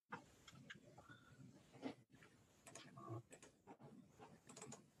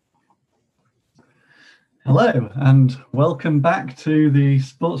Hello, and welcome back to the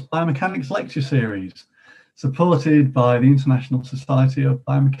Sports Biomechanics Lecture Series, supported by the International Society of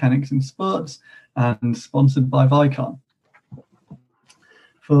Biomechanics in Sports and sponsored by Vicon.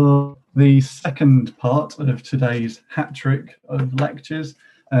 For the second part of today's hat trick of lectures,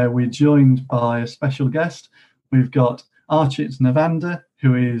 we're joined by a special guest. We've got Archit Navanda,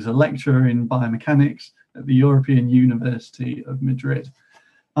 who is a lecturer in biomechanics at the European University of Madrid.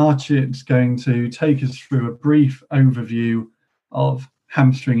 Archit's going to take us through a brief overview of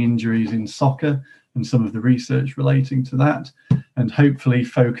hamstring injuries in soccer and some of the research relating to that, and hopefully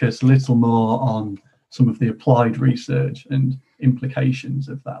focus a little more on some of the applied research and implications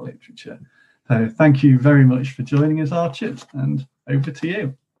of that literature. So thank you very much for joining us, Archit, and over to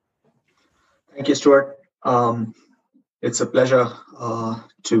you. Thank you, Stuart. It's a pleasure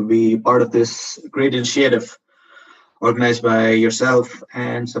to be part of this great initiative organized by yourself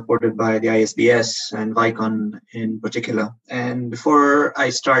and supported by the ISBS and Vicon in particular. And before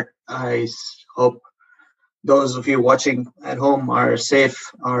I start, I hope those of you watching at home are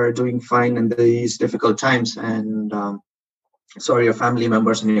safe, are doing fine in these difficult times, and sorry your family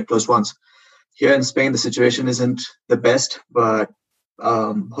members and your close ones. Here in Spain, the situation isn't the best, but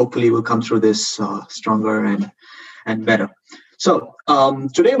hopefully we'll come through this stronger and better. So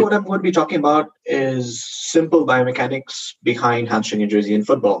today what I'm going to be talking about is simple biomechanics behind hamstring injuries in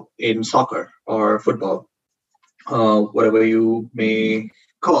football, in soccer or football, whatever you may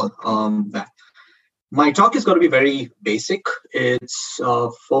call that. My talk is going to be very basic. It's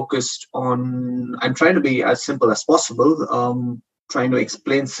focused on, I'm trying to be as simple as possible, trying to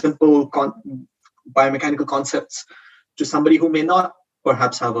explain simple biomechanical concepts to somebody who may not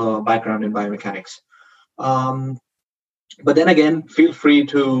perhaps have a background in biomechanics. But then again, feel free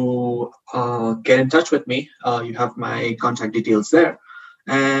to get in touch with me. You have my contact details there.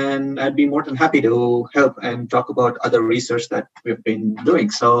 And I'd be more than happy to help and talk about other research that we've been doing.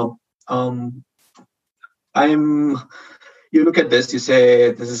 So you look at this, you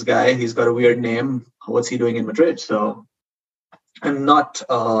say, this is a guy, he's got a weird name. What's he doing in Madrid? So I'm not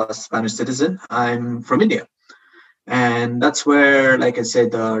a Spanish citizen. I'm from India. And that's where, like I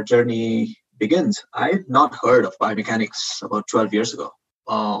said, the journey begins. I had not heard of biomechanics about 12 years ago.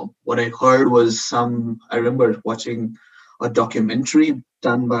 What I heard was I remember watching a documentary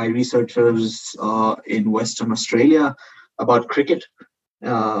done by researchers in Western Australia about cricket,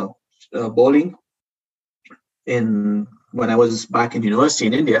 bowling, when I was back in university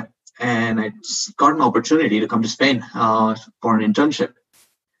in India. And I got an opportunity to come to Spain for an internship.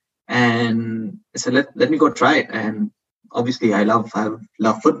 And I said, let me go try it. And obviously I love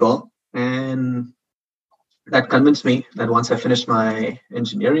football. And that convinced me that once I finished my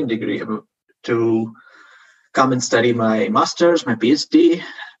engineering degree to come and study my master's, my PhD,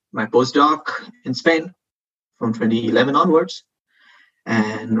 my postdoc in Spain from 2011 onwards.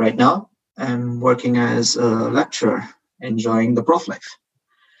 And right now I'm working as a lecturer, enjoying the prof life.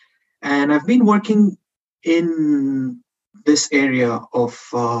 And I've been working in this area of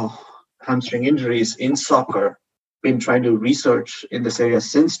hamstring injuries in soccer, been trying to research in this area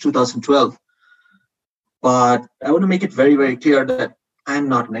since 2012. But I want to make it very, very clear that I'm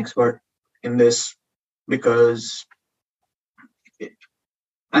not an expert in this because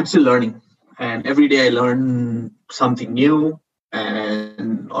I'm still learning. And every day I learn something new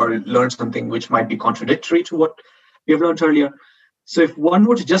or learn something which might be contradictory to what we have learned earlier. So if one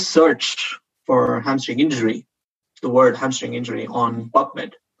were to just search for hamstring injury, the word hamstring injury on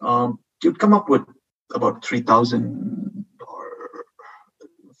PubMed, you'd come up with about 3,000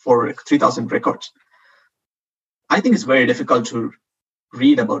 records. I think it's very difficult to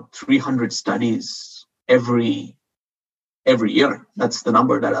read about 300 studies every year. That's the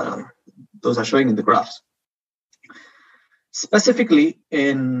number that those are showing in the graphs. Specifically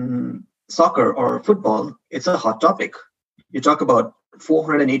in soccer or football, it's a hot topic. You talk about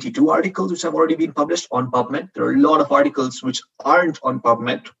 482 articles which have already been published on PubMed. There are a lot of articles which aren't on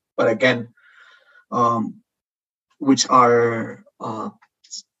PubMed, but again, which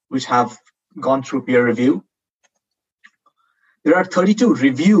have gone through peer review. There are 32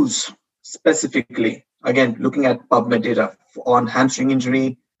 reviews specifically, again, looking at PubMed data on hamstring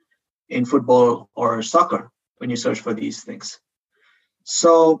injury in football or soccer when you search for these things.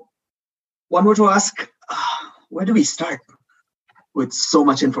 So one were to ask, where do we start with so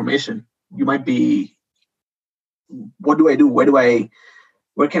much information? You might be, what do I do?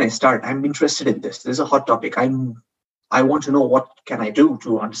 Where can I start? I'm interested in this. This is a hot topic. I want to know what can I do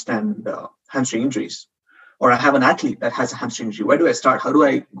to understand hamstring injuries. Or I have an athlete that has a hamstring injury. Where do I start? How do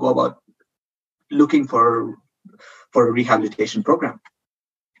I go about looking for a rehabilitation program?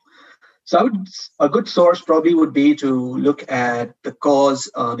 So a good source probably would be to look at the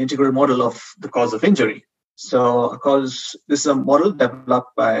cause, an integral model of the cause of injury. So this is a model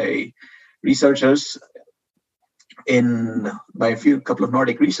developed by researchers by a couple of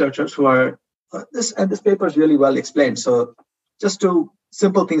Nordic researchers who are this paper is really well explained. So just to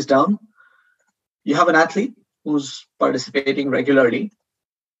simple things down, you have an athlete who's participating regularly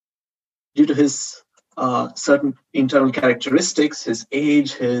due to his certain internal characteristics, his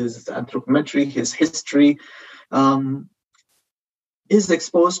age, his anthropometry, his history,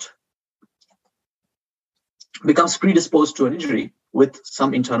 becomes predisposed to an injury with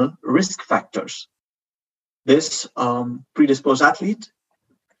some internal risk factors. This predisposed athlete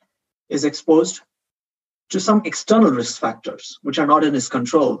is exposed to some external risk factors, which are not in his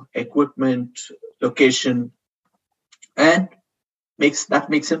control, equipment, location, and makes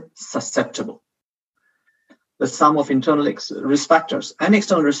him susceptible. The sum of internal risk factors and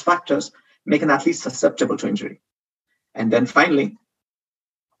external risk factors make an athlete susceptible to injury. And then finally,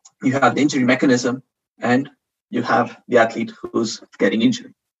 you have the injury mechanism and you have the athlete who's getting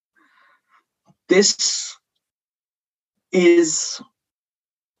injured. This is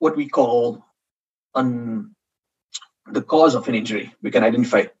what we call the cause of an injury. We can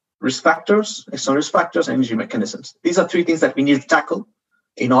identify risk factors, external risk factors, and injury mechanisms. These are three things that we need to tackle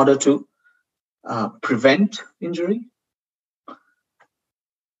in order to prevent injury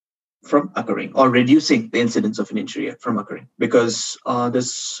from occurring or reducing the incidence of an injury from occurring. Because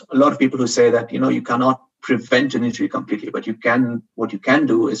there's a lot of people who say that you cannot prevent an injury completely, but what you can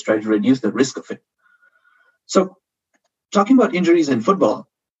do is try to reduce the risk of it. So talking about injuries in football,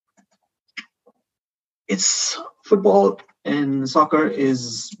 football and soccer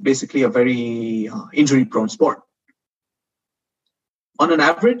is basically a very injury-prone sport. On an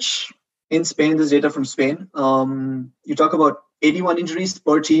average, in Spain, this data from Spain, you talk about 81 injuries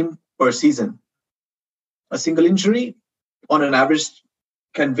per team per season. A single injury, on an average,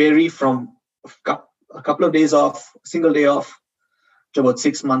 can vary from a couple of days off, a single day off, to about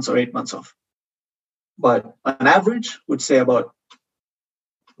 6 months or 8 months off. But an average would say about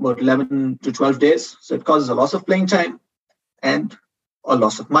 11 to 12 days. So it causes a loss of playing time and a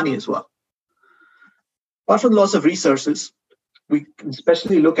loss of money as well. Apart from the loss of resources, we can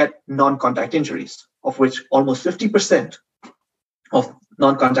especially look at non-contact injuries, of which almost 50% of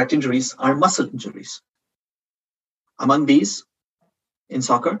non-contact injuries are muscle injuries. Among these, in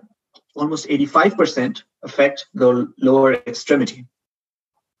soccer, almost 85% affect the lower extremity.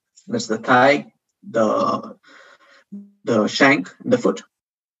 That's the thigh, the shank, and the foot.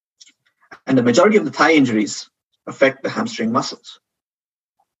 And the majority of the thigh injuries affect the hamstring muscles,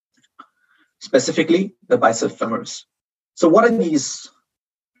 specifically the biceps femoris. So what are these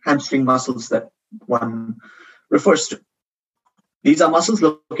hamstring muscles that one refers to? These are muscles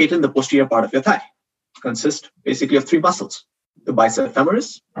located in the posterior part of your thigh. Consist basically of three muscles: the biceps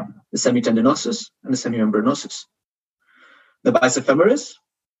femoris, the semitendinosus, and the semimembranosus. The biceps femoris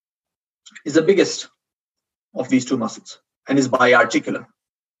is the biggest of these two muscles and is biarticular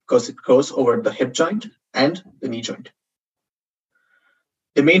because it goes over the hip joint and the knee joint.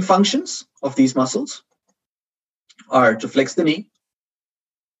 The main functions of these muscles are to flex the knee,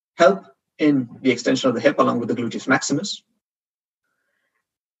 help in the extension of the hip along with the gluteus maximus.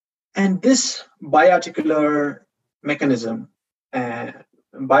 And this biarticular mechanism,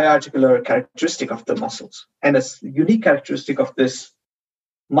 biarticular characteristic of the muscles, and a unique characteristic of this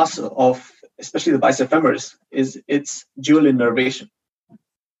muscle, of especially the biceps femoris, is its dual innervation.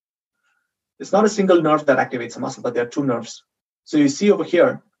 It's not a single nerve that activates a muscle, but there are two nerves. So you see over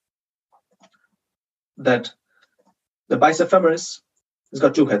here that the biceps femoris has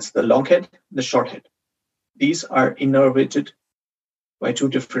got two heads, the long head, the short head. These are innervated by two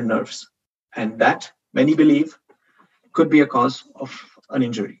different nerves, and that, many believe, could be a cause of an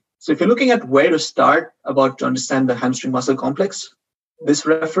injury. So if you're looking at where to start to understand the hamstring muscle complex, this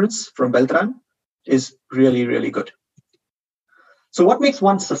reference from Beltran is really, really good. So what makes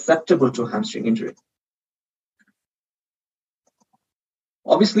one susceptible to hamstring injury?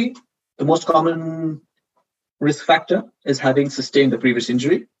 Obviously, the most common risk factor is having sustained the previous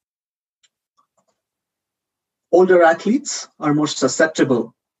injury. Older athletes are more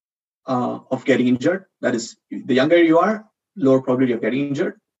susceptible of getting injured. That is, the younger you are, lower probability of getting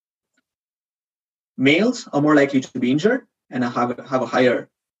injured. Males are more likely to be injured and have a higher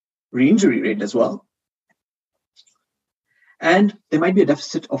re-injury rate as well. And there might be a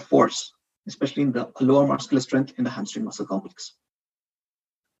deficit of force, especially in the lower muscular strength in the hamstring muscle complex.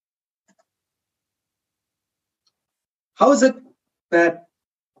 How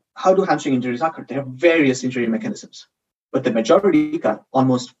do hamstring injuries occur? They have various injury mechanisms, but the majority,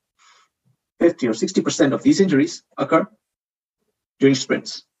 almost 50 or 60% of these injuries occur during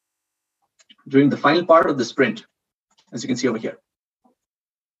sprints, during the final part of the sprint, as you can see over here.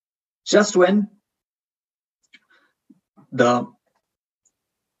 Just when the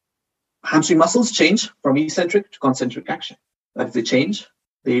hamstring muscles change from eccentric to concentric action. That is, they change,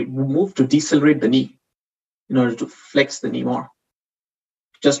 they move to decelerate the knee in order to flex the knee more,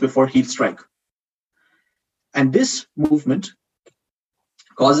 just before heel strike. And this movement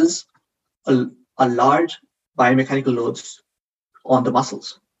causes a large biomechanical loads on the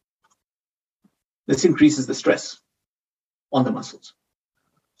muscles. This increases the stress on the muscles.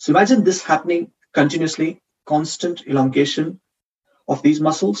 So imagine this happening continuously, constant elongation of these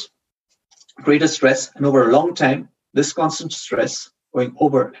muscles, greater stress, and over a long time, this constant stress going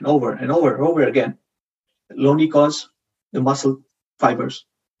over and over and over and over again will only cause the muscle fibers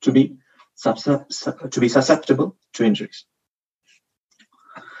to be susceptible to injuries.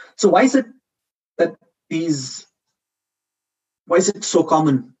 So why is it so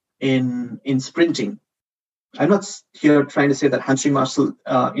common in sprinting? I'm not here trying to say that hamstring muscle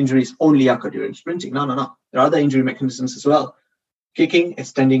injuries only occur during sprinting. No. There are other injury mechanisms as well. Kicking,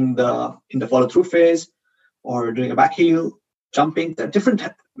 extending in the follow-through phase, or doing a back heel, jumping. There are different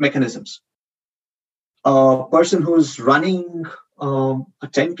mechanisms. A person who's running a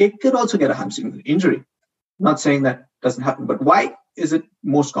 10K could also get a hamstring injury. I'm not saying that doesn't happen, but why is it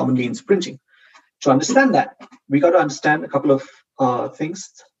most commonly in sprinting? To understand that, we got to understand a couple of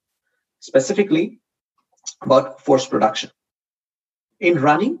things, specifically about force production. In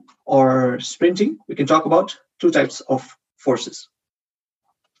running or sprinting, we can talk about two types of forces.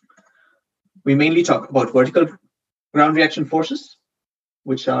 We mainly talk about vertical ground reaction forces,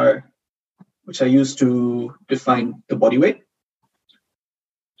 which are used to define the body weight,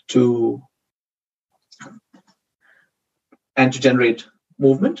 and to generate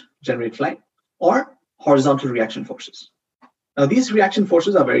movement, generate flight, or horizontal reaction forces. Now, these reaction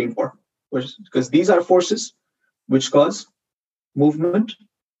forces are very important because these are forces which cause movement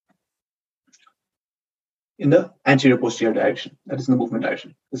in the anterior posterior direction, that is in the movement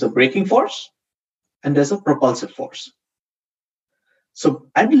direction. There's a braking force and there's a propulsive force. So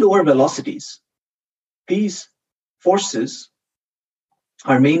at lower velocities, these forces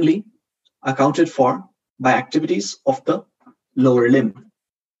are mainly accounted for by activities of the lower limb.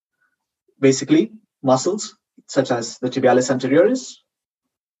 Basically, muscles such as the tibialis anterioris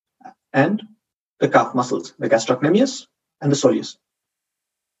and the calf muscles, the gastrocnemius and the soleus.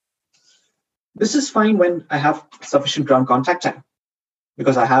 This is fine when I have sufficient ground contact time,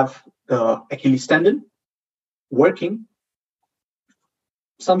 because I have the Achilles tendon working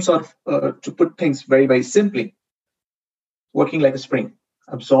some sort of, to put things very, very simply, working like a spring,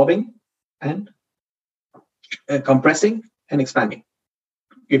 absorbing and compressing and expanding,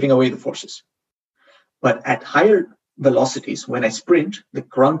 giving away the forces. But at higher velocities, when I sprint, the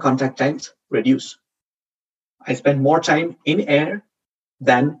ground contact times reduce. I spend more time in air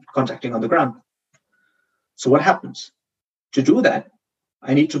than contacting on the ground. So what happens? To do that,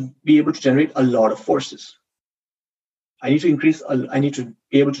 I need to be able to generate a lot of forces. I need to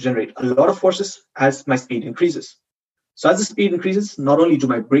be able to generate a lot of forces as my speed increases. So as the speed increases, not only do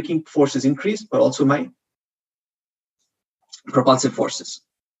my braking forces increase, but also my propulsive forces.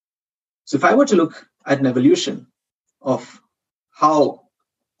 So if I were to look at an evolution of how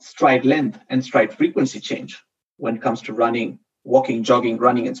stride length and stride frequency change when it comes to running, walking, jogging,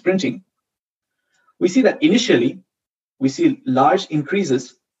 running, and sprinting, we see that initially we see large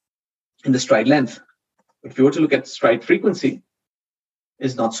increases in the stride length. But if you were to look at stride frequency,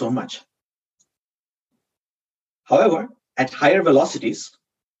 is not so much. However, at higher velocities,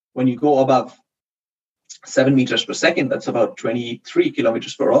 when you go above 7 meters per second, that's about 23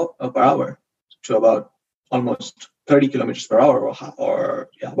 kilometers per hour, to about almost 30 kilometers per hour,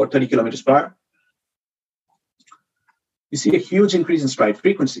 about 30 kilometers per hour, you see a huge increase in stride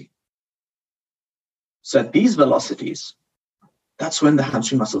frequency. So at these velocities, that's when the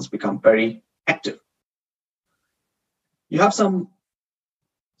hamstring muscles become very active. You have some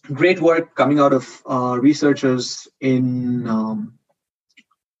great work coming out of researchers in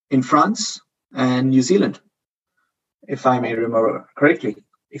France and New Zealand, if I may remember correctly,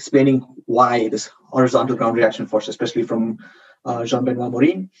 explaining why this horizontal ground reaction force, especially from Jean-Benoit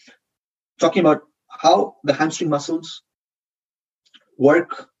Morin, talking about how the hamstring muscles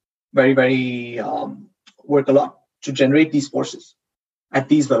work work a lot to generate these forces at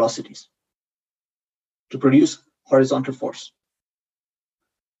these velocities to produce horizontal force.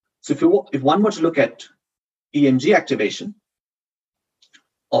 So if one were to look at EMG activation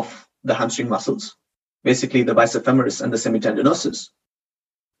of the hamstring muscles, basically the bicep femoris and the semitendinosus,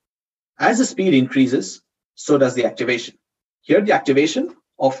 As the speed increases, so does the activation. Here, the activation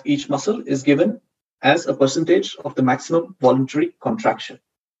of each muscle is given as a percentage of the maximum voluntary contraction.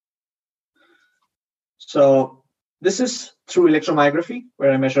 So this is through electromyography,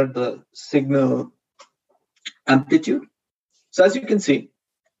 where I measured the signal amplitude. So as you can see,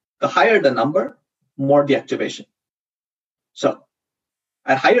 the higher the number, more the activation. So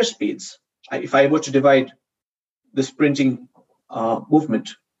at higher speeds, if I were to divide the sprinting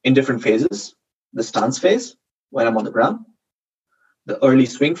movement in different phases, the stance phase, when I'm on the ground, the early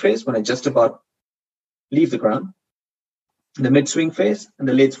swing phase, when I just about leave the ground, the mid-swing phase, and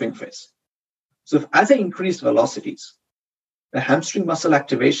the late swing phase. So as I increase velocities, the hamstring muscle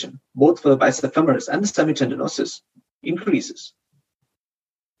activation, both for the bicep femoris and the semitendinosus, increases,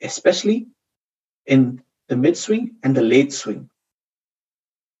 especially in the mid-swing and the late swing.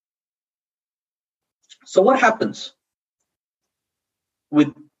 So what happens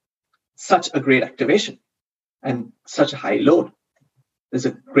with such a great activation and such a high load? There's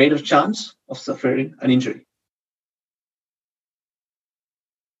a greater chance of suffering an injury.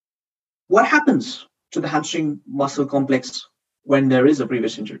 What happens to the hamstring muscle complex when there is a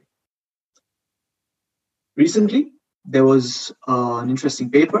previous injury? Recently, there was an interesting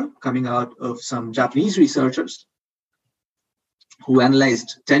paper coming out of some Japanese researchers who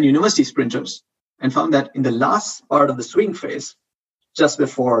analyzed 10 university sprinters and found that in the last part of the swing phase, just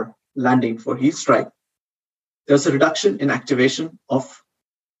before landing for heel strike, there's a reduction in activation of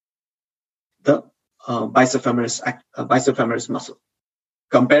the bicep femoris muscle,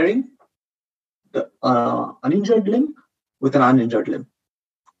 comparing the uninjured limb with an uninjured limb,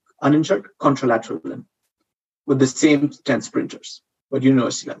 uninjured contralateral limb, with the same 10 sprinters at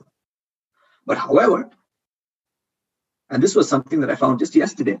university level. But however, and this was something that I found just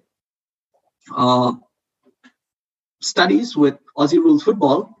yesterday, studies with Aussie Rules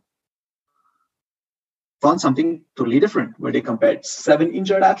Football found something totally different, where they compared 7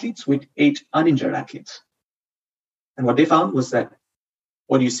 injured athletes with 8 uninjured athletes. And what they found was that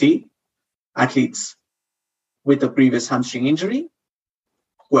what you see, athletes with a previous hamstring injury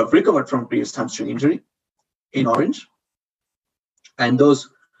who have recovered from previous hamstring injury in orange, and those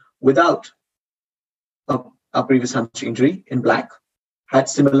without a previous hamstring injury in black had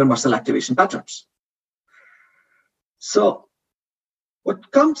similar muscle activation patterns. So what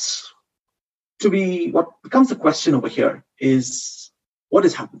becomes the question over here is, what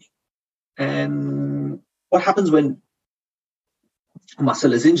is happening? And what happens when a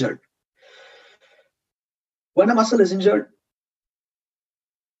muscle is injured? When a muscle is injured,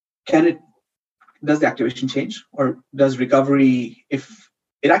 does the activation change, or does recovery, if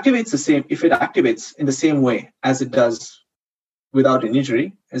it activates in the same way as it does without an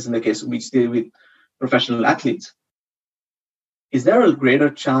injury, as in the case we deal with professional athletes, is there a greater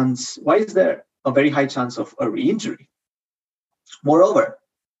chance? Why is there a very high chance of a re-injury? Moreover,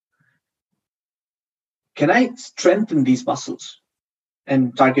 can I strengthen these muscles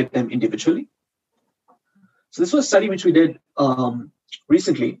and target them individually? So this was a study which we did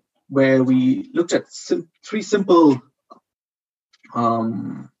recently, where we looked at 3 simple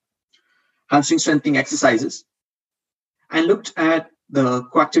hamstring strengthening exercises and looked at the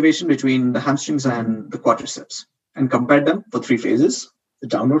coactivation between the hamstrings and the quadriceps and compared them for 3 phases: the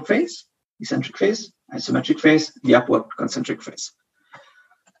downward phase, eccentric phase, isometric phase, the upward concentric phase.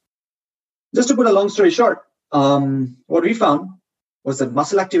 Just to put a long story short, what we found was that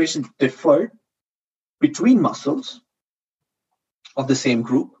muscle activation differed between muscles of the same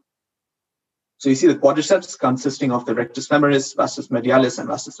group. So you see the quadriceps consisting of the rectus femoris, vastus medialis, and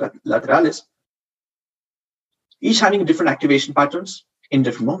vastus lateralis, each having different activation patterns in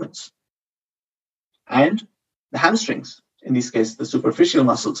different moments. And the hamstrings, in this case, the superficial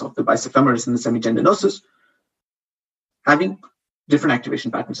muscles of the bicep femoris and the semitendinosus, having different activation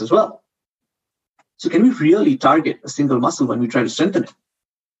patterns as well. So can we really target a single muscle when we try to strengthen it?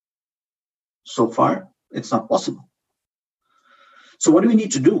 So far, it's not possible. So what do we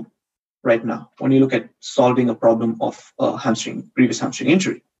need to do right now when you look at solving a problem of previous hamstring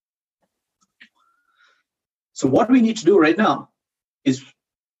injury? So what we need to do right now is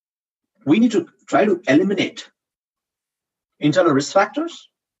we need to try to eliminate internal risk factors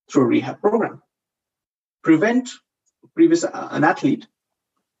through a rehab program. Prevent an athlete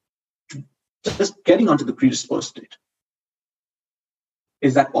just getting onto the predisposed state.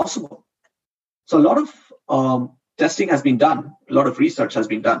 Is that possible? So a lot of testing has been done, a lot of research has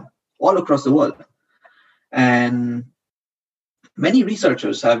been done all across the world. And many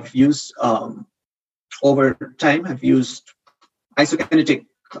researchers have used, over time, isokinetic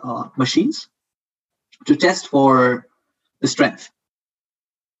machines to test for the strength.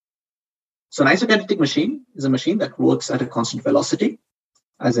 So an isokinetic machine is a machine that works at a constant velocity,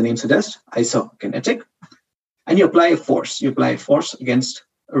 as the name suggests, isokinetic. And you apply a force. You apply a force against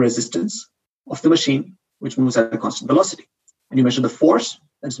a resistance of the machine, which moves at a constant velocity. And you measure the force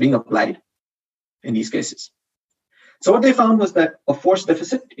that's being applied in these cases. So what they found was that a force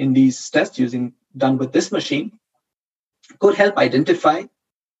deficit in these tests done with this machine could help identify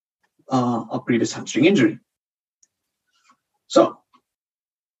a previous hamstring injury. So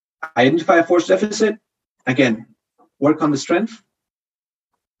identify a force deficit, again, work on the strength,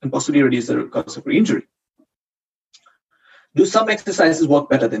 and possibly reduce the cause of re-injury. Do some exercises work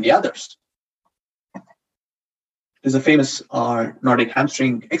better than the others? There's a famous Nordic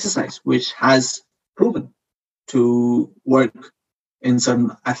hamstring exercise, which has proven to work in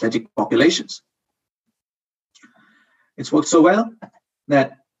some athletic populations. It's worked so well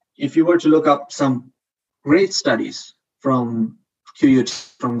that if you were to look up some great studies from QUT,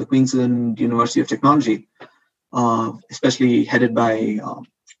 from the Queensland University of Technology, especially headed by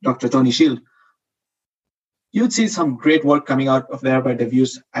Dr. Tony Shield, you'd see some great work coming out of there, but they've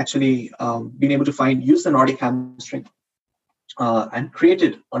used actually been able to use the Nordic hamstring and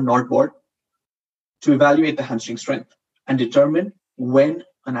created a NORD board to evaluate the hamstring strength and determine when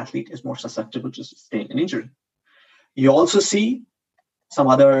an athlete is more susceptible to sustain an injury. You also see some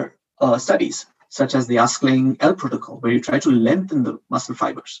other studies, such as the Askling L protocol, where you try to lengthen the muscle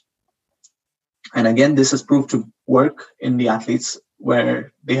fibers. And again, this has proved to work in the athletes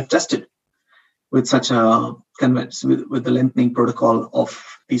where they have tested with such a with the lengthening protocol of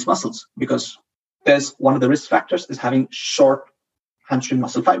these muscles, because there's one of the risk factors is having short hamstring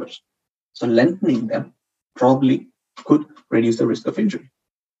muscle fibers. So lengthening them probably could reduce the risk of injury.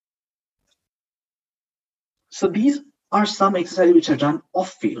 So these are some exercises which are done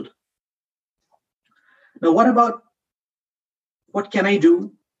off field. Now, what can I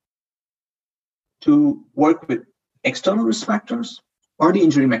do to work with external risk factors or the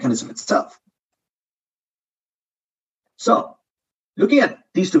injury mechanism itself? So looking at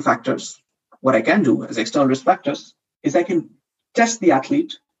these two factors, what I can do as external risk factors is I can test the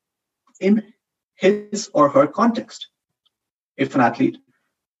athlete in his or her context. If an athlete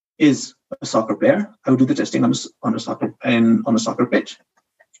is a soccer player, I would do the testing on a soccer pitch.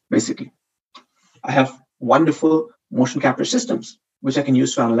 Basically, I have wonderful motion capture systems which I can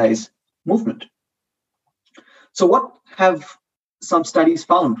use to analyze movement. So, what have some studies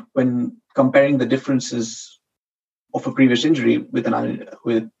found when comparing the differences of a previous injury in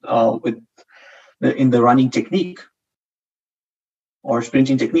the running technique or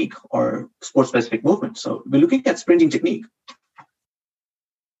sprinting technique or sport-specific movement? So, we're looking at sprinting technique.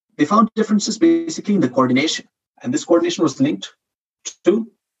 They found differences basically in the coordination, and this coordination was linked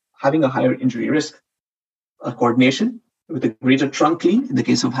to having a higher injury risk. A coordination with a greater trunk lean in the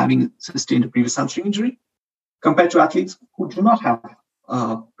case of having sustained a previous hamstring injury, compared to athletes who do not have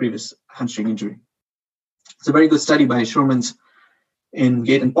a previous hamstring injury. It's a very good study by Schurmans in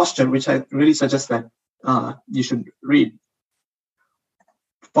Gait and Posture, which I really suggest that you should read.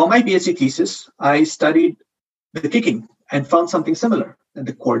 For my PhD thesis, I studied the kicking and found something similar. And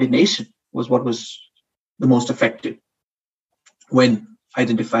the coordination was what was the most effective when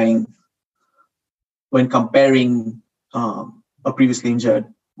comparing a previously injured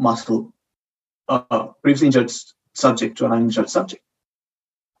subject to an uninjured subject.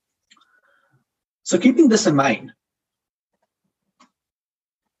 So keeping this in mind,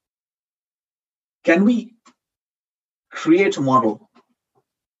 can we create a model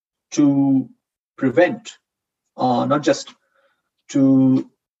to prevent, not just to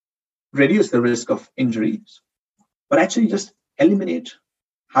reduce the risk of injuries, but actually just eliminate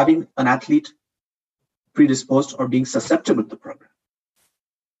having an athlete predisposed or being susceptible to the program?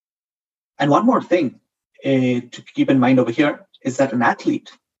 And one more thing to keep in mind over here is that an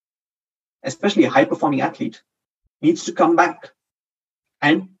athlete, especially a high-performing athlete, needs to come back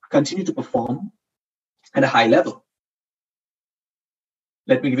and continue to perform at a high level.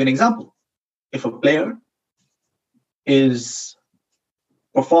 Let me give you an example. If a player is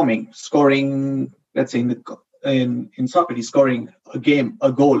scoring, let's say in soccer, he's scoring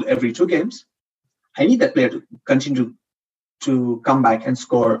a goal every 2 games, I need that player to continue to come back and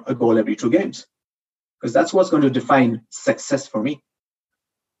score a goal every 2 games, because that's what's going to define success for me.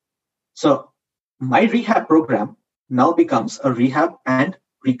 So my rehab program now becomes a rehab and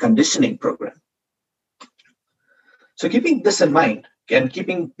reconditioning program. So keeping this in mind, and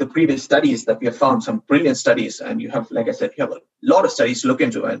keeping the previous studies that we have found, some brilliant studies, and you have, like I said, you have a lot of studies to look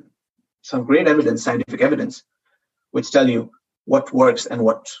into and some great evidence, scientific evidence, which tell you what works and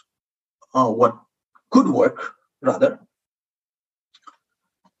what could work, rather.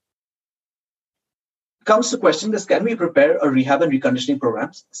 comes the question is, can we prepare a rehab and reconditioning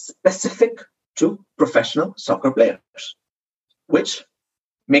programs specific to professional soccer players, which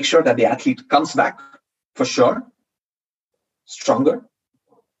make sure that the athlete comes back for sure, stronger,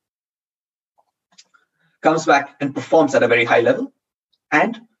 comes back and performs at a very high level,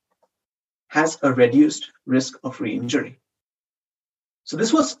 and has a reduced risk of re-injury. So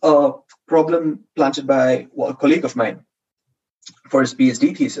this was a problem planted by a colleague of mine for his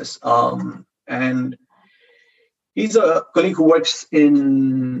PhD thesis. And he's a colleague who works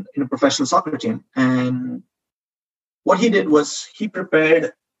in a professional soccer team. And what he did was he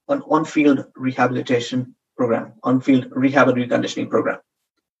prepared an on-field rehabilitation program, on-field rehab and reconditioning program.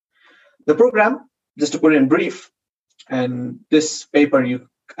 The program, just to put it in brief, and this paper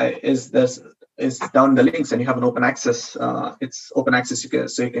is down the links, and you have an open access. It's open access,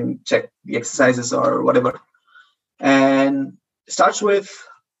 so you can check the exercises or whatever. And it starts with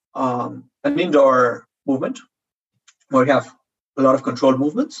an indoor movement where you have a lot of controlled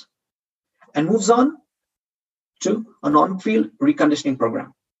movements, and moves on to an on-field reconditioning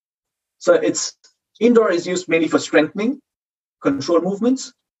program. So it's indoor is used mainly for strengthening, control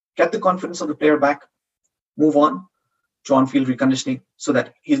movements, get the confidence of the player back, move on to on-field reconditioning, so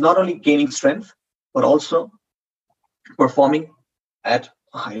that he's not only gaining strength, but also performing at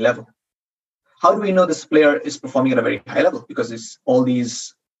a high level. How do we know this player is performing at a very high level? Because all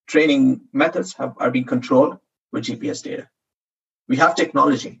these training methods are being controlled with GPS data. We have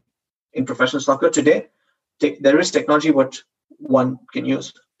technology in professional soccer today. There is technology what one can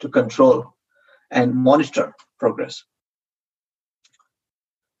use to control and monitor progress.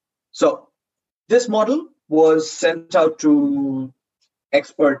 So this model was sent out to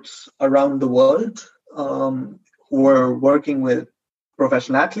experts around the world who were working with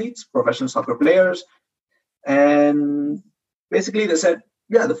professional athletes, professional soccer players. And basically they said,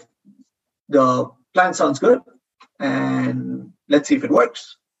 yeah, the plan sounds good, and let's see if it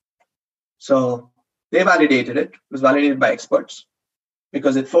works. So they validated it. It was validated by experts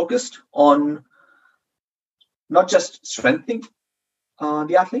because it focused on not just strengthening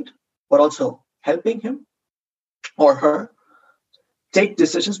the athlete, but also helping him or her make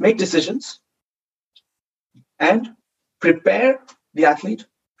decisions, and prepare the athlete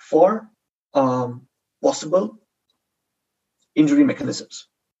for possible injury mechanisms,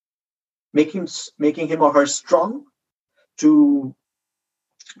 making him or her strong to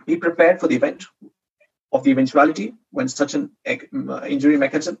be prepared for the eventuality when such an injury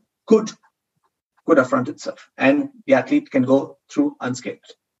mechanism could affront itself, and the athlete can go through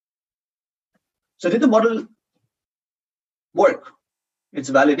unscathed. So did the model work? It's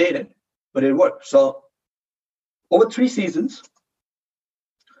validated, but it worked. So over 3 seasons,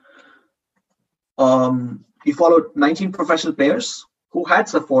 he followed 19 professional players who had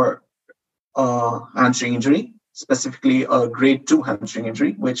suffered a hamstring injury, specifically a grade 2 hamstring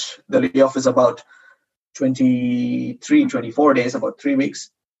injury, which the layoff is about 24 days, about 3 weeks.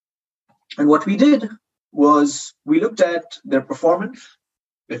 And what we did was we looked at their performance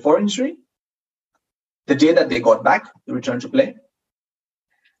before injury, the day that they got back, the return to play,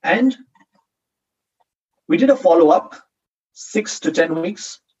 and we did a follow-up 6 to 10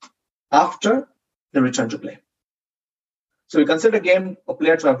 weeks after the return to play. So we consider a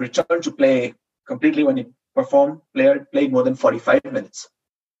player to have returned to play completely when he played more than 45 minutes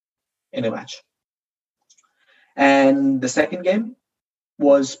in a match. And the second game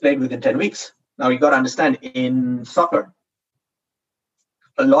was played within 10 weeks. Now you got to understand, in soccer,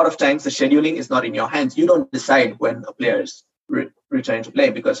 a lot of times the scheduling is not in your hands. You don't decide when a player is returning to play,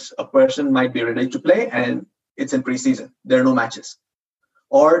 because a person might be ready to play and it's in preseason. There are no matches.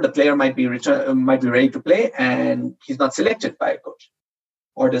 Or the player might be ready to play and he's not selected by a coach,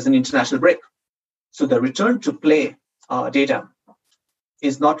 or there's an international break. So the return to play data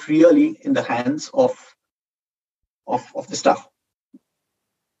is not really in the hands of the staff.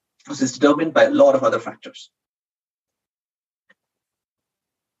 This is determined by a lot of other factors.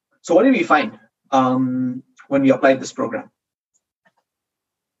 So what did we find when we applied this program?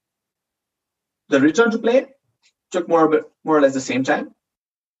 The return to play took more or less the same time,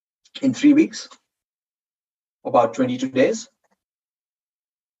 in 3 weeks, about 22 days.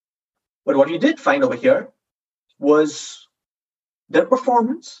 But what we did find over here was their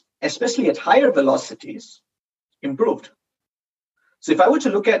performance, especially at higher velocities, improved. So if I were to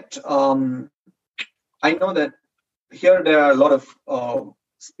look at, I know that here there are a lot of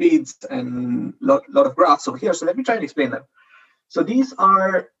speeds and lot of graphs over here. So let me try and explain them. So these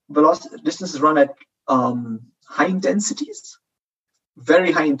are distances run at high intensities,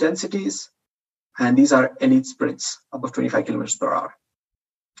 very high intensities, and these are elite sprints above 25 kilometers per hour.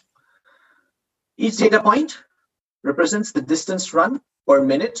 Each data point represents the distance run per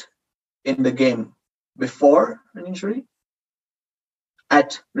minute in the game before an injury,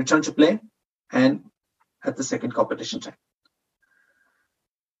 at return to play, and at the second competition time.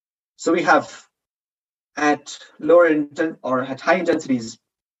 So we have at lower intent or at high intensities,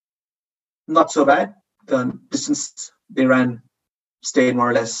 not so bad. The distance they ran stayed more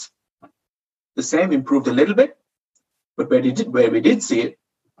or less the same, improved a little bit. But where we did see it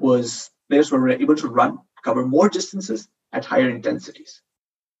was players were able to cover more distances at higher intensities.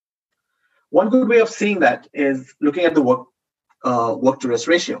 One good way of seeing that is looking at the work to rest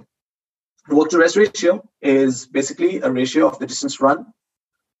ratio. The work to rest ratio is basically a ratio of the distance run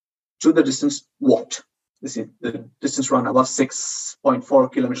to the distance walked. This is the distance run above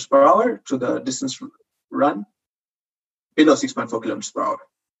 6.4 kilometers per hour to the distance run below 6.4 kilometers per hour.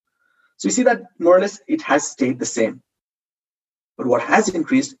 So you see that more or less it has stayed the same. But what has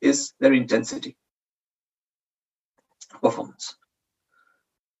increased is their intensity performance.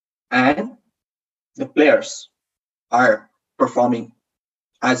 And the players are performing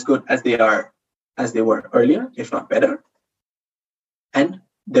as good as they were earlier, if not better. And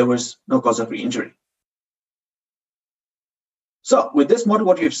there was no cause of re-injury. So with this model,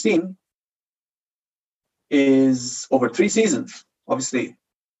 what you've seen is over 3 seasons. Obviously,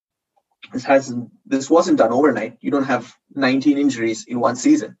 this wasn't done overnight. You don't have 19 injuries in one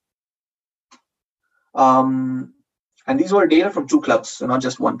season. And these were data from 2 clubs, so not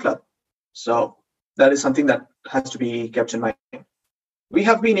just one club. So that is something that has to be kept in mind. We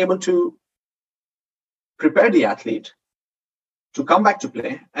have been able to prepare the athlete to come back to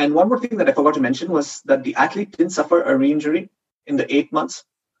play. And one more thing that I forgot to mention was that the athlete didn't suffer a re-injury in the 8 months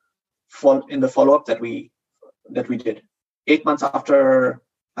in the follow-up that we did. 8 months after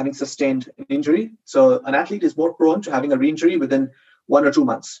having sustained an injury. So an athlete is more prone to having a re-injury within 1 or 2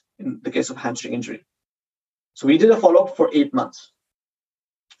 months in the case of hamstring injury. So we did a follow-up for 8 months.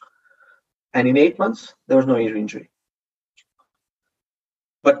 And in 8 months, there was no re-injury.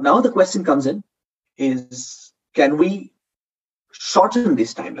 But now the question comes in is, can we shorten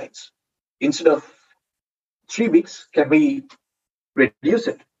these timelines? Instead of 3 weeks, can we reduce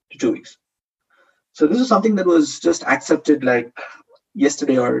it to 2 weeks? So this is something that was just accepted like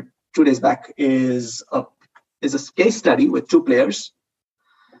yesterday or 2 days back, is a case study with 2 players,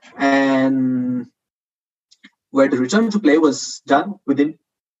 and where the return to play was done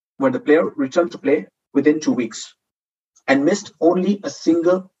where the player returned to play within 2 weeks and missed only a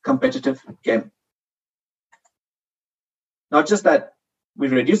single competitive game. Not just that we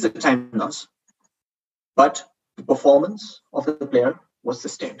reduced the time loss, but the performance of the player was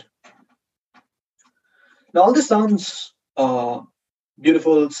sustained. Now, all this sounds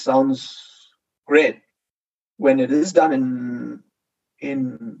beautiful, sounds great when it is done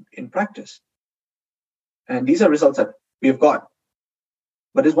in practice. And these are results that we have got.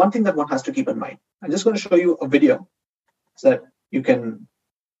 But there's one thing that one has to keep in mind. I'm just going to show you a video so that you can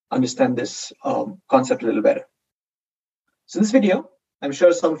understand this concept a little better. So this video, I'm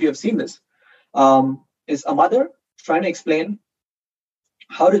sure some of you have seen this, is a mother trying to explain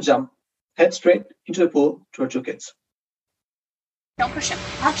how to jump head straight into the pool to her 2 kids. Don't push him.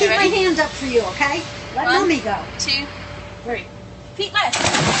 I'll keep my hands up for you, okay? Let mommy go. 2, 3. Feet left.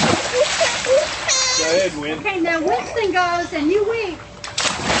 Go ahead, Win. Okay, now Winston goes and you wink.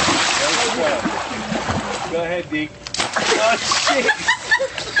 Go ahead, Deke. Oh, shit.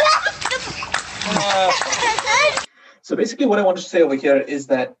 So basically what I want to say over here is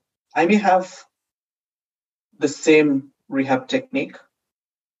that I may have the same rehab technique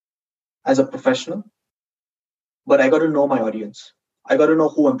as a professional, but I got to know my audience. I got to know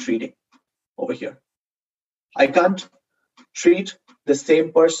who I'm treating over here. I can't treat the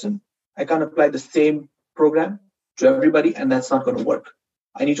same person. I can't apply the same program to everybody, and that's not going to work.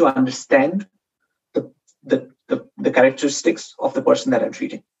 I need to understand the characteristics of the person that I'm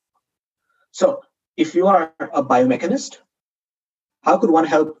treating. So if you are a biomechanist, how could one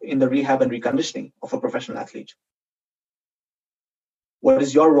help in the rehab and reconditioning of a professional athlete? What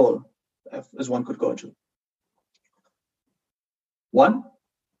is your role as one could go into? One,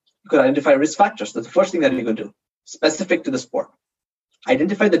 you could identify risk factors. That's the first thing that you could do, specific to the sport.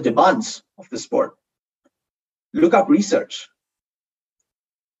 Identify the demands of the sport. Look up research.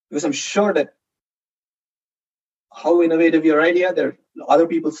 Because I'm sure that how innovative your idea, there are other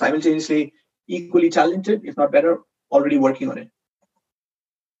people simultaneously equally talented, if not better, already working on it.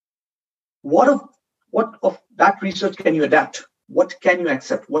 What of that research can you adapt? What can you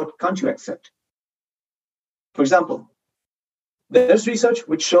accept? What can't you accept? For example, there's research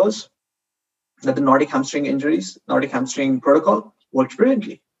which shows that the Nordic hamstring protocol worked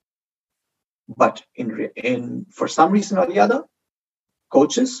brilliantly. But for some reason or the other,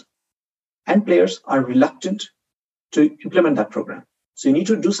 coaches and players are reluctant to implement that program. So you need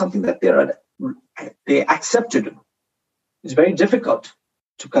to do something that they accept to do. It's very difficult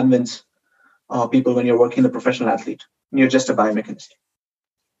to convince people when you're working as a professional athlete and you're just a biomechanist.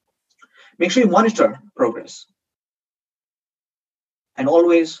 Make sure you monitor progress and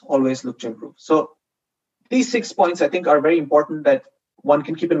always look to improve. So these 6 points, I think, are very important that one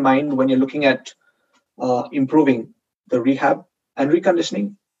can keep in mind when you're looking at improving the rehab and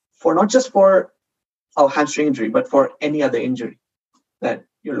reconditioning for not just for a hamstring injury, but for any other injury that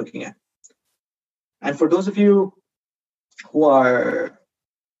you're looking at. And for those of you who are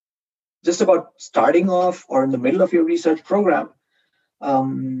just about starting off or in the middle of your research program,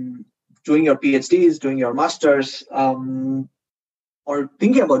 doing your PhDs, doing your masters, or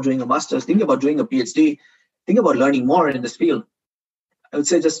thinking about doing a master's, thinking about doing a PhD, think about learning more in this field, I would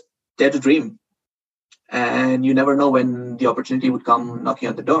say just dare to dream. And you never know when the opportunity would come knocking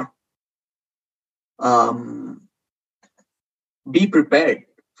at the door. Be prepared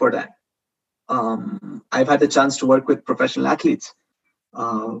for that. I've had the chance to work with professional athletes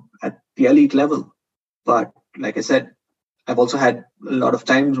at the elite level. But like I said, I've also had a lot of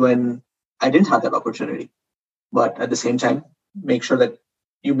times when I didn't have that opportunity. But at the same time, make sure that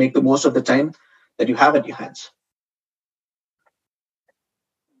you make the most of the time that you have at your hands.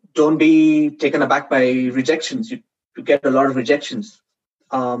 Don't be taken aback by rejections. You get a lot of rejections.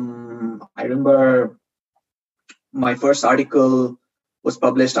 I remember my first article was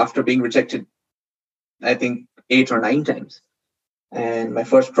published after being rejected, I think 8 or 9 times. And my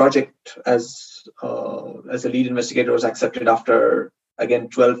first project as a lead investigator was accepted after, again,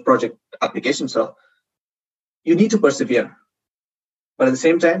 12 project applications. So you need to persevere. But at the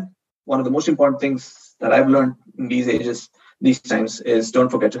same time, one of the most important things that I've learned in these times is don't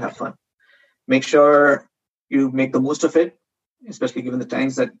forget to have fun. Make sure you make the most of it, especially given the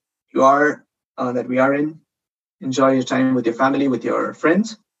times that we are in. Enjoy your time with your family, with your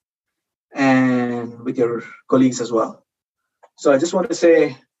friends, and with your colleagues as well. So I just want to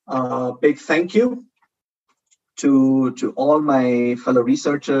say a big thank you to all my fellow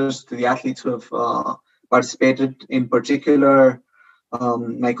researchers, to the athletes who have participated, in particular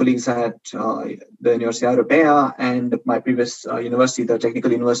my colleagues at the Universidad Europea and my previous university, the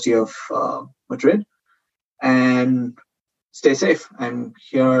Technical University of Madrid. And stay safe. I'm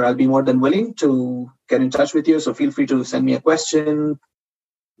here. I'll be more than willing to get in touch with you. So feel free to send me a question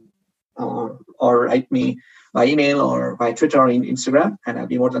or write me by email or by Twitter or Instagram. And I'll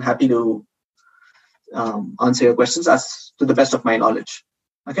be more than happy to answer your questions as to the best of my knowledge.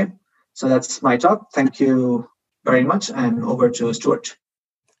 Okay. So that's my talk. Thank you very much. And over to Stuart.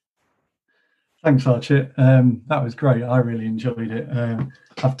 Thanks, Archit. That was great. I really enjoyed it.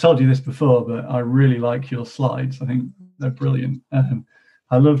 I've told you this before, but I really like your slides. I think they're brilliant.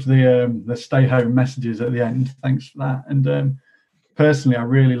 I loved the stay home messages at the end. Thanks for that. And personally, I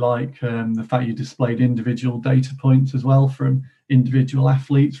really like the fact you displayed individual data points as well from individual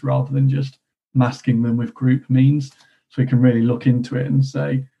athletes rather than just masking them with group means. So we can really look into it and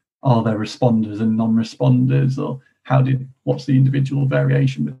say, are there responders and non-responders, or what's the individual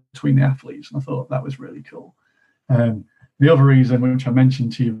variation between the athletes? And I thought that was really cool. The other reason, which I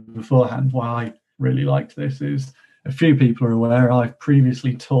mentioned to you beforehand, why I really liked this is a few people are aware I've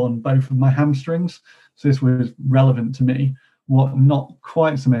previously torn both of my hamstrings. So this was relevant to me. What not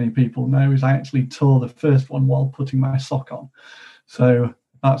quite so many people know is I actually tore the first one while putting my sock on. So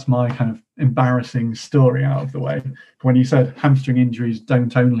that's my kind of embarrassing story out of the way. When you said hamstring injuries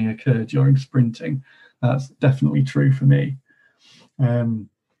don't only occur during sprinting, that's definitely true for me.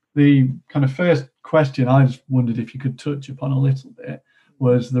 The kind of first question I just wondered if you could touch upon a little bit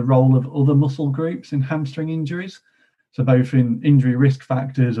was the role of other muscle groups in hamstring injuries. So both in injury risk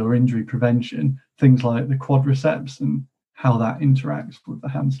factors or injury prevention, things like the quadriceps and how that interacts with the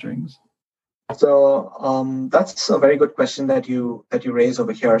hamstrings. So that's a very good question that you raise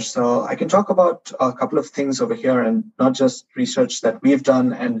over here. So I can talk about a couple of things over here, and not just research that we've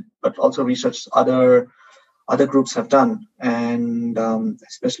done, but also research other groups have done. And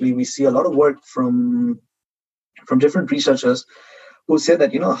especially we see a lot of work from different researchers who say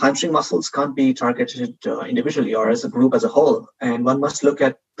that hamstring muscles can't be targeted individually or as a group as a whole, and one must look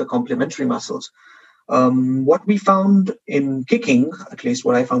at the complementary muscles. What we found in kicking, at least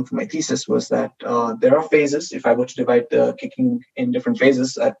what I found from my thesis, was that there are phases. If I were to divide the kicking in different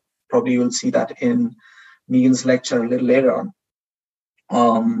phases, probably you'll see that in Megan's lecture a little later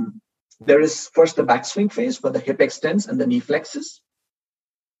on. There is first the backswing phase where the hip extends and the knee flexes.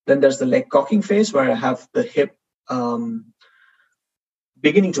 Then there's the leg cocking phase where I have the hip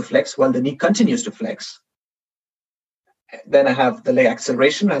beginning to flex while the knee continues to flex. Then I have the leg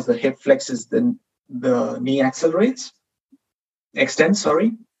acceleration. As the hip flexes, then the knee extends,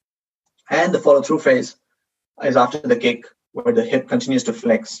 and the follow-through phase is after the kick, where the hip continues to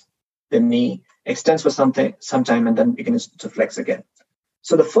flex, the knee extends for some time, and then begins to flex again.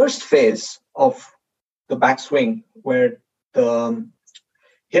 So the first phase of the backswing, where the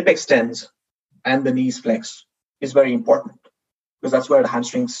hip extends and the knees flex, is very important, because that's where the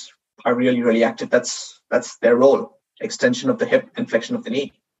hamstrings are really, really active. That's their role: extension of the hip and flexion of the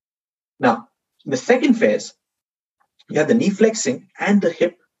knee. Now, in the second phase, you have the knee flexing and the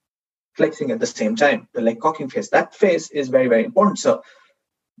hip flexing at the same time, the leg cocking phase. That phase is very, very important. So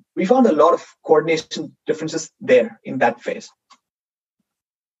we found a lot of coordination differences there in that phase.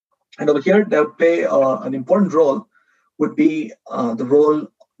 And over here, that would play an important role, would be the role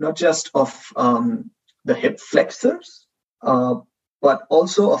not just of the hip flexors, but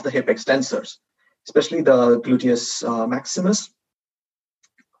also of the hip extensors, especially the gluteus maximus,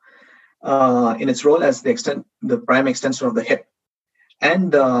 in its role as the prime extensor of the hip,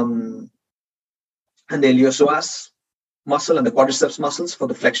 and the iliopsoas muscle and the quadriceps muscles for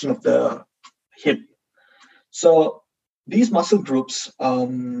the flexion of the hip. So these muscle groups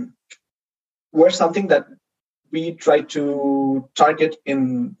were something that we tried to target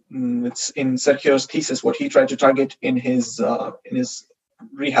in Sergio's thesis, what he tried to target in his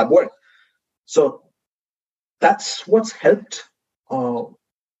rehab work. So that's what's helped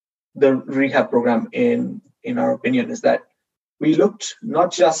the rehab program, in our opinion, is that we looked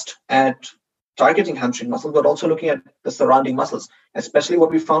not just at targeting hamstring muscles, but also looking at the surrounding muscles. Especially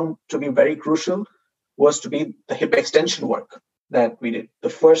what we found to be very crucial was to be the hip extension work that we did. The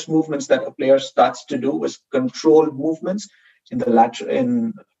first movements that a player starts to do was controlled movements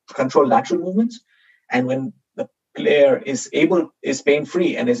controlled lateral movements. And when the player is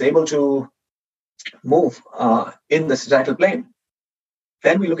pain-free and is able to move in the sagittal plane,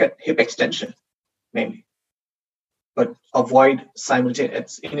 then we look at hip extension mainly. But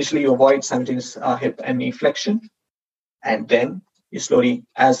initially you avoid simultaneous hip and knee flexion, and then you slowly,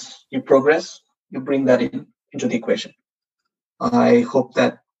 as you progress, you bring that into the equation. I hope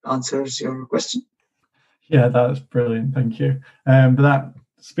that answers your question. Yeah, that's brilliant. Thank you. But that,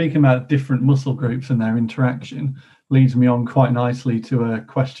 speaking about different muscle groups and their interaction, leads me on quite nicely to a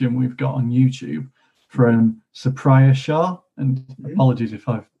question we've got on YouTube from Supriya Shah, and apologies if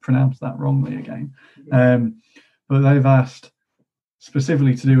I've pronounced that wrongly again. But they've asked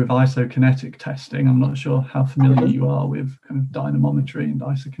specifically to do with isokinetic testing. I'm not sure how familiar you are with kind of dynamometry and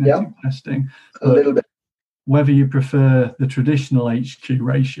isokinetic testing. A little bit. Whether you prefer the traditional HQ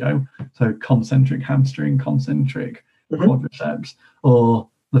ratio, so concentric hamstring, concentric quadriceps, or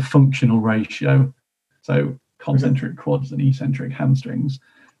the functional ratio, so concentric quads and eccentric hamstrings,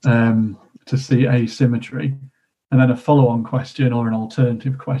 to see asymmetry. And then a follow-on question, or an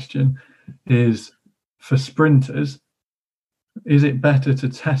alternative question, is for sprinters, is it better to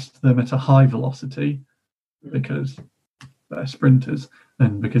test them at a high velocity because they're sprinters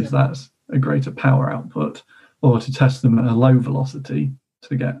and because that's a greater power output, or to test them at a low velocity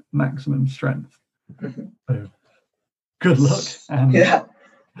to get maximum strength? So, good luck. Yeah,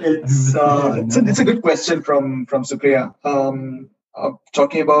 it's a good question from Supriya.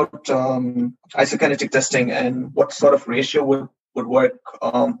 Talking about isokinetic testing and what sort of ratio would work.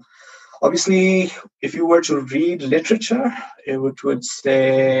 Obviously, if you were to read literature, it would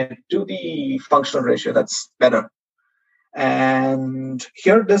say do the functional ratio. That's better. And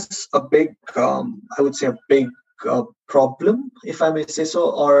here, there's a big, I would say, a big problem, if I may say so,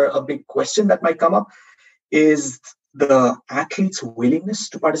 or a big question that might come up, is the athlete's willingness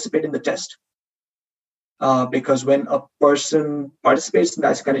to participate in the test. Because when a person participates in the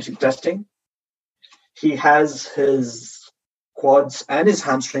isokinetic testing, he has his quads and his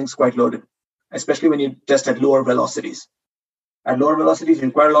hamstrings quite loaded, especially when you test at lower velocities. At lower velocities, you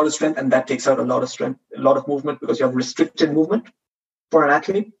require a lot of strength, and that takes out a lot of strength, a lot of movement, because you have restricted movement for an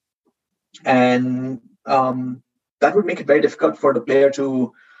athlete. And that would make it very difficult for the player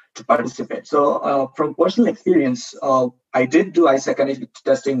to participate. So from personal experience, I did do isokinetic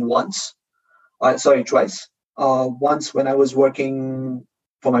testing twice. Once when I was working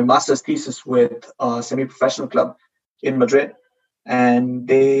for my master's thesis with a semi-professional club in Madrid. And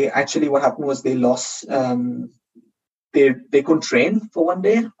what happened was they lost, they couldn't train for one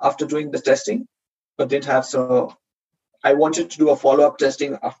day after doing the testing, but didn't have. So I wanted to do a follow-up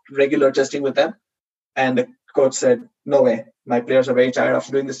testing, regular testing with them. And the coach said, no way, my players are very tired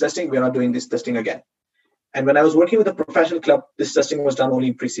after doing this testing. We're not doing this testing again. And when I was working with a professional club, this testing was done only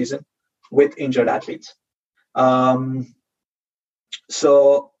in preseason with injured athletes.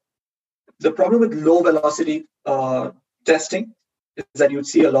 So the problem with low velocity testing is that you'd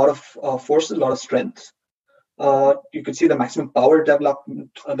see a lot of forces, a lot of strength. You could see the maximum power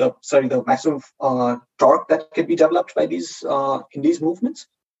development, the maximum torque that can be developed by these in these movements.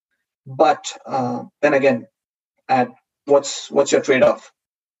 But then again, at what's your trade-off?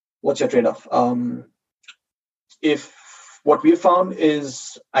 What's your trade-off? If what we found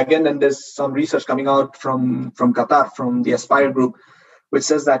is, again, and there's some research coming out from Qatar, from the Aspire group, which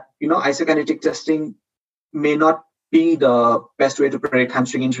says that isokinetic testing may not be the best way to predict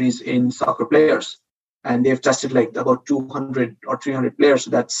hamstring injuries in soccer players. And they've tested like about 200 or 300 players.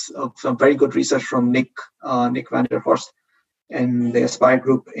 So that's some very good research from Nick van der Horst and the Aspire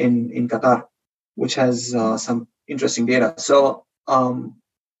group in Qatar, which has some interesting data. So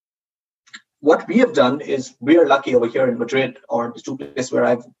what we have done is, we are lucky over here in Madrid, or the two places where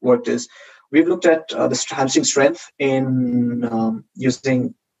I've worked, is we've looked at the hamstring strength in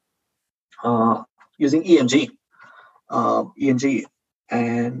using EMG. EMG,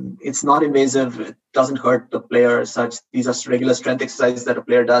 and it's not invasive. It doesn't hurt the player as such. These are regular strength exercises that a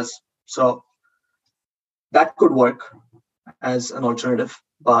player does. So that could work as an alternative.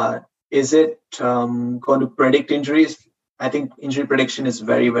 But is it going to predict injuries? I think injury prediction is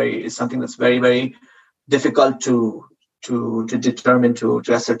something that's very, very difficult to determine, to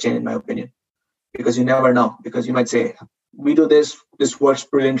ascertain, in my opinion, because you never know. Because you might say, we do this works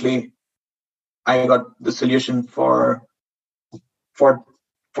brilliantly, I got the solution for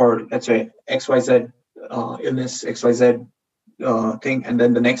let's say XYZ illness, XYZ thing, and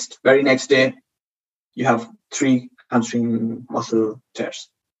then the very next day you have 3 hamstring muscle tears.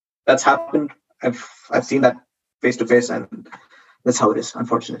 That's happened. I've seen that face to face, and that's how it is,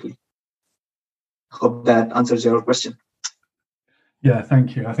 unfortunately. Hope that answers your question. Yeah,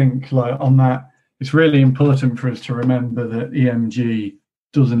 thank you. I think on that, it's really important for us to remember that EMG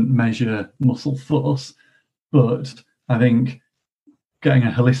doesn't measure muscle force, but I think getting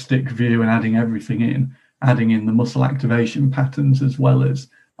a holistic view and adding everything in, adding in the muscle activation patterns as well as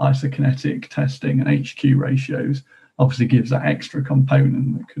isokinetic testing and HQ ratios, obviously gives that extra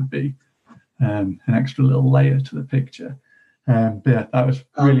component that could be an extra little layer to the picture. But yeah, that was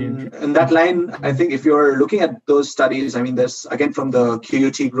really interesting. And that line, I think if you're looking at those studies, I mean, there's, again, from the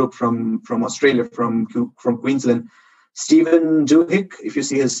QUT group from Australia, from Queensland, Stephen Duhigg, if you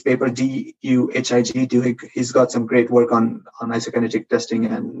see his paper, D-U-H-I-G, Duhigg, he's got some great work on isokinetic testing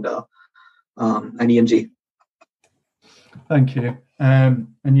and EMG. Thank you. And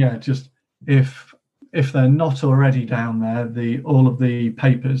yeah, just if they're not already down there, all of the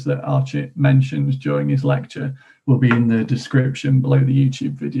papers that Archit mentioned during his lecture will be in the description below the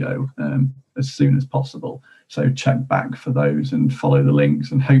YouTube video as soon as possible. So check back for those and follow the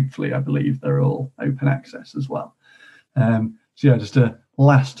links, and hopefully, I believe they're all open access as well. So yeah, just a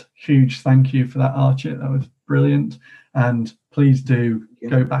last huge thank you for that, Archit. That was brilliant. And please do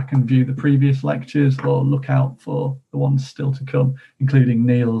go back and view the previous lectures, or look out for the ones still to come, including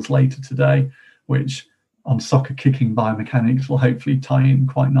Neil's later today, which on soccer kicking biomechanics will hopefully tie in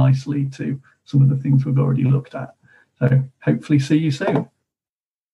quite nicely to some of the things we've already looked at. So hopefully see you soon.